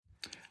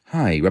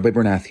Hi, Rabbi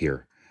Bernath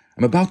here.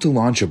 I'm about to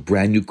launch a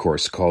brand new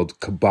course called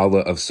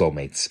Kabbalah of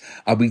Soulmates.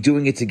 I'll be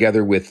doing it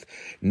together with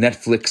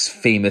Netflix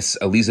famous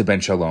Aliza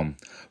Ben Shalom.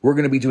 We're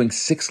going to be doing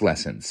 6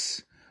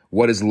 lessons.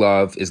 What is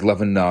love? Is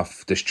love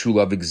enough? Does true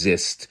love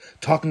exist?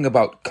 Talking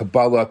about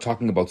Kabbalah,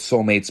 talking about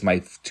soulmates,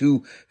 my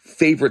 2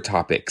 favorite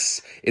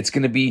topics. It's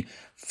going to be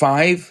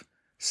 5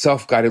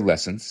 self-guided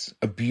lessons,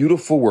 a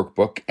beautiful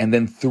workbook, and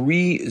then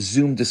 3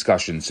 Zoom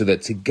discussions so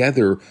that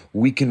together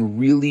we can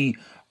really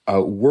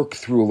work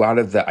through a lot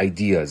of the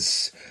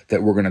ideas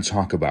that we're going to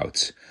talk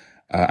about.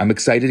 I'm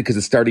excited because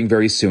it's starting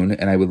very soon,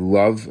 and I would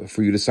love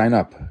for you to sign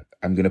up.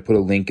 I'm going to put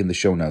a link in the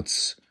show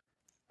notes.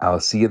 I'll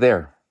see you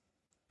there.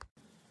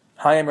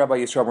 Hi, I'm Rabbi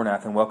Yisrael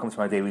Bernath, and welcome to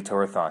my Daily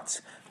Torah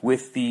Thoughts.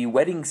 With the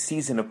wedding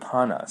season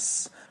upon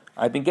us,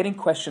 I've been getting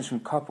questions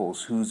from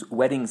couples whose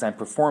weddings I'm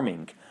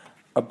performing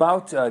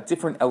about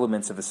different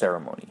elements of the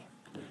ceremony.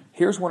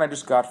 Here's one I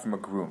just got from a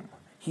groom.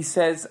 He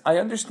says, I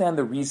understand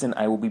the reason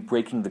I will be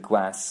breaking the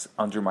glass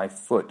under my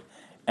foot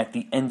at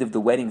the end of the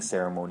wedding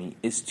ceremony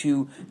is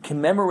to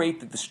commemorate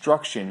the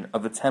destruction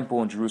of the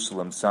temple in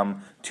Jerusalem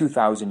some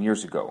 2,000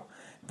 years ago.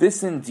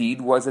 This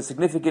indeed was a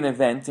significant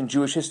event in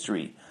Jewish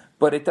history,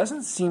 but it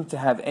doesn't seem to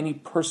have any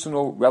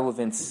personal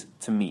relevance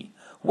to me.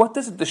 What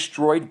does a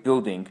destroyed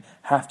building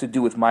have to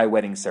do with my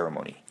wedding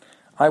ceremony?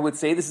 I would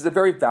say this is a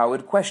very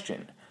valid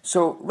question.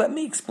 So let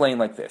me explain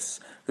like this.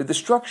 The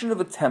destruction of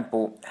a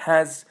temple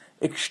has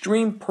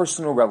extreme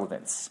personal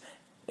relevance.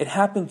 It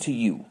happened to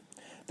you.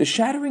 The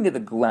shattering of the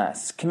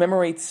glass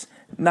commemorates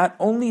not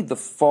only the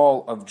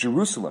fall of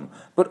Jerusalem,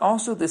 but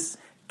also this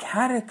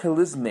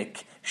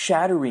cataclysmic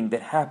shattering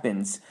that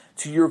happens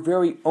to your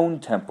very own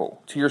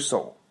temple, to your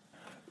soul.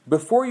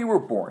 Before you were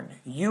born,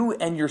 you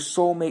and your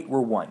soulmate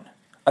were one,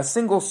 a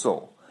single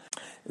soul.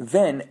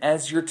 Then,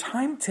 as your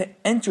time to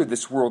enter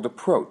this world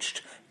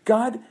approached,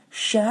 God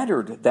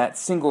shattered that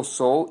single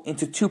soul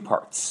into 2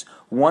 parts,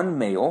 one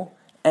male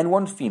and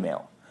one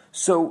female.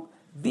 So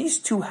these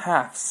 2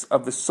 halves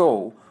of the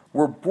soul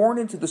were born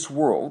into this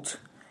world,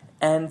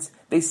 and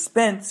they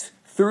spent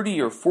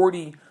 30 or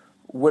 40,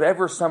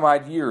 whatever some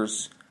odd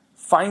years,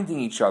 finding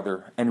each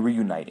other and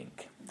reuniting.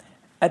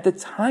 At the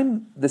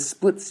time the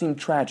split seemed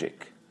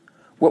tragic,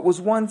 what was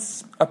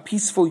once a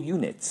peaceful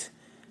unit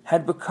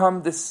had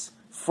become this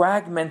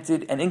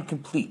fragmented and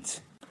incomplete.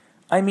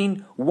 I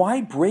mean,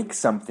 why break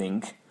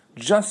something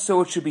just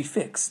so it should be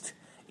fixed?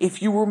 If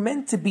you were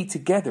meant to be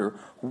together,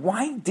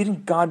 why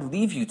didn't God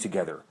leave you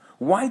together?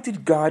 Why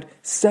did God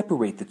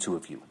separate the 2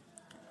 of you?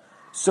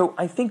 So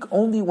I think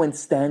only when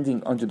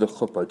standing under the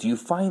chuppah do you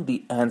find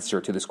the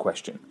answer to this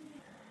question.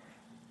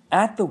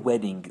 At the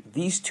wedding,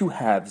 these 2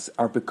 halves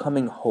are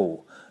becoming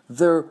whole.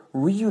 They're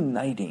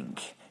reuniting,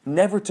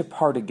 never to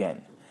part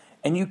again.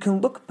 And you can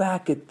look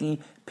back at the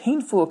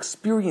painful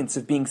experience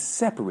of being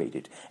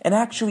separated and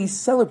actually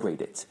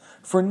celebrate it.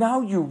 For now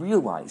you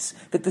realize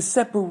that the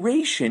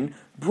separation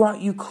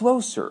brought you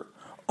closer.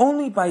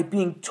 Only by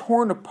being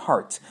torn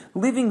apart,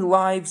 living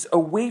lives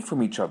away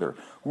from each other,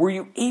 were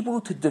you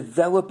able to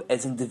develop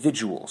as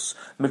individuals,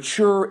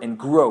 mature and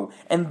grow,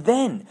 and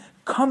then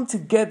come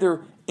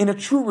together in a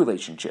true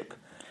relationship.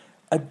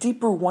 A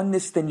deeper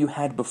oneness than you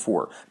had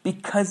before,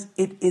 because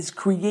it is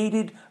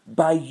created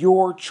by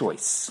your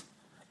choice.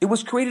 It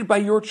was created by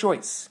your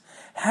choice.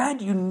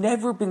 Had you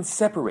never been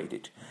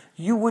separated,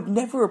 you would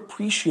never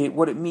appreciate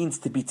what it means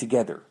to be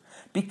together,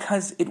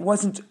 because it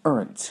wasn't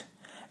earned.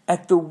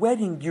 At the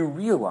wedding, you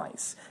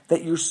realize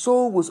that your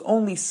soul was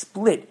only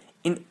split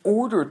in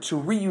order to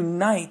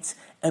reunite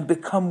and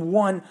become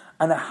one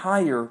on a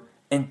higher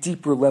and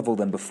deeper level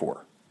than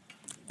before.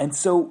 And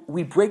so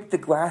we break the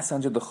glass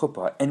under the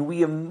chuppah and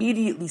we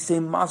immediately say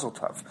Mazel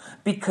Tov,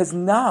 because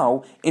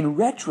now, in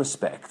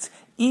retrospect,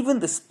 even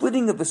the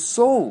splitting of the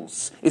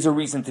souls is a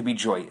reason to be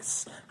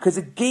joyous, because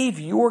it gave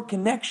your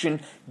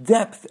connection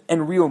depth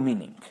and real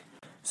meaning.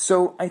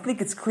 So I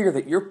think it's clear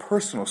that your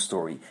personal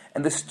story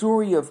and the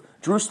story of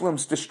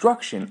Jerusalem's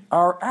destruction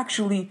are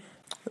actually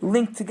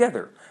linked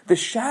together. The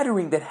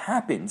shattering that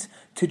happened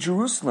to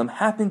Jerusalem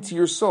happened to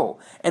your soul,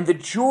 and the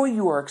joy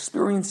you are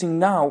experiencing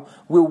now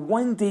will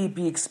one day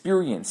be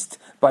experienced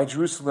by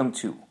Jerusalem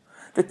too.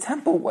 The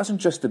temple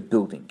wasn't just a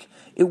building,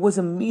 it was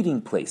a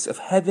meeting place of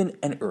heaven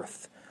and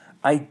earth,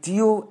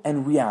 ideal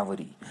and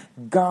reality,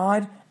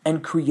 God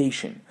and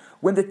creation.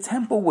 When the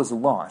temple was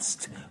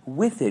lost,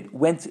 with it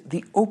went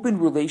the open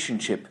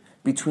relationship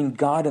between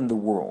God and the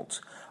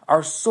world.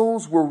 Our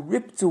souls were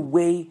ripped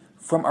away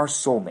from our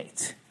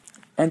soulmate.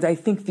 And I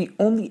think the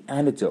only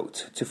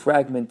antidote to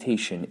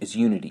fragmentation is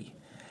unity.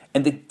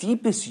 And the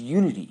deepest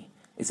unity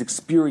is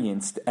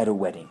experienced at a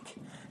wedding.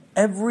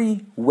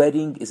 Every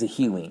wedding is a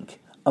healing,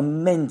 a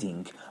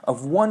mending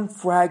of one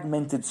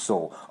fragmented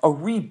soul, a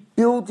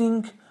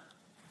rebuilding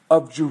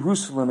of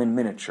Jerusalem in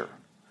miniature.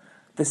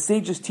 The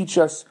sages teach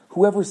us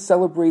whoever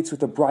celebrates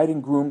with a bride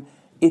and groom,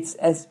 it's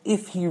as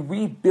if he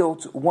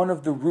rebuilt one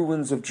of the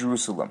ruins of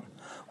Jerusalem.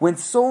 When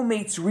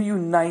soulmates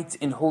reunite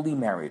in holy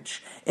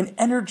marriage, an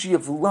energy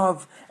of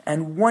love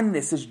and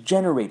oneness is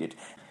generated,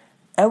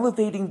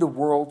 elevating the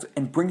world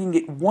and bringing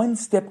it one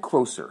step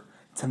closer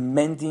to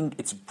mending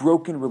its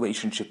broken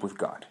relationship with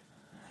God.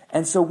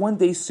 And so one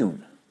day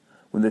soon,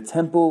 when the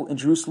temple in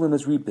Jerusalem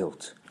is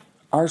rebuilt,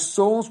 our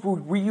souls will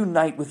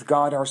reunite with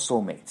God, our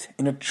soulmate,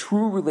 in a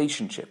true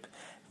relationship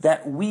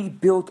that we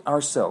built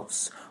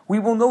ourselves. We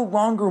will no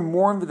longer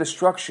mourn the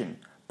destruction,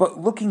 but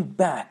looking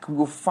back, we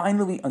will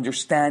finally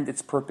understand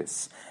its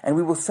purpose, and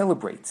we will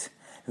celebrate.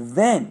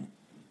 Then,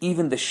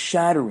 even the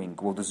shattering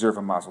will deserve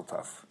a mazel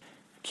tov.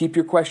 Keep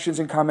your questions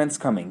and comments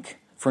coming.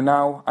 For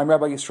now, I'm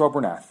Rabbi Yisrael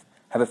Bernath.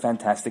 Have a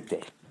fantastic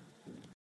day.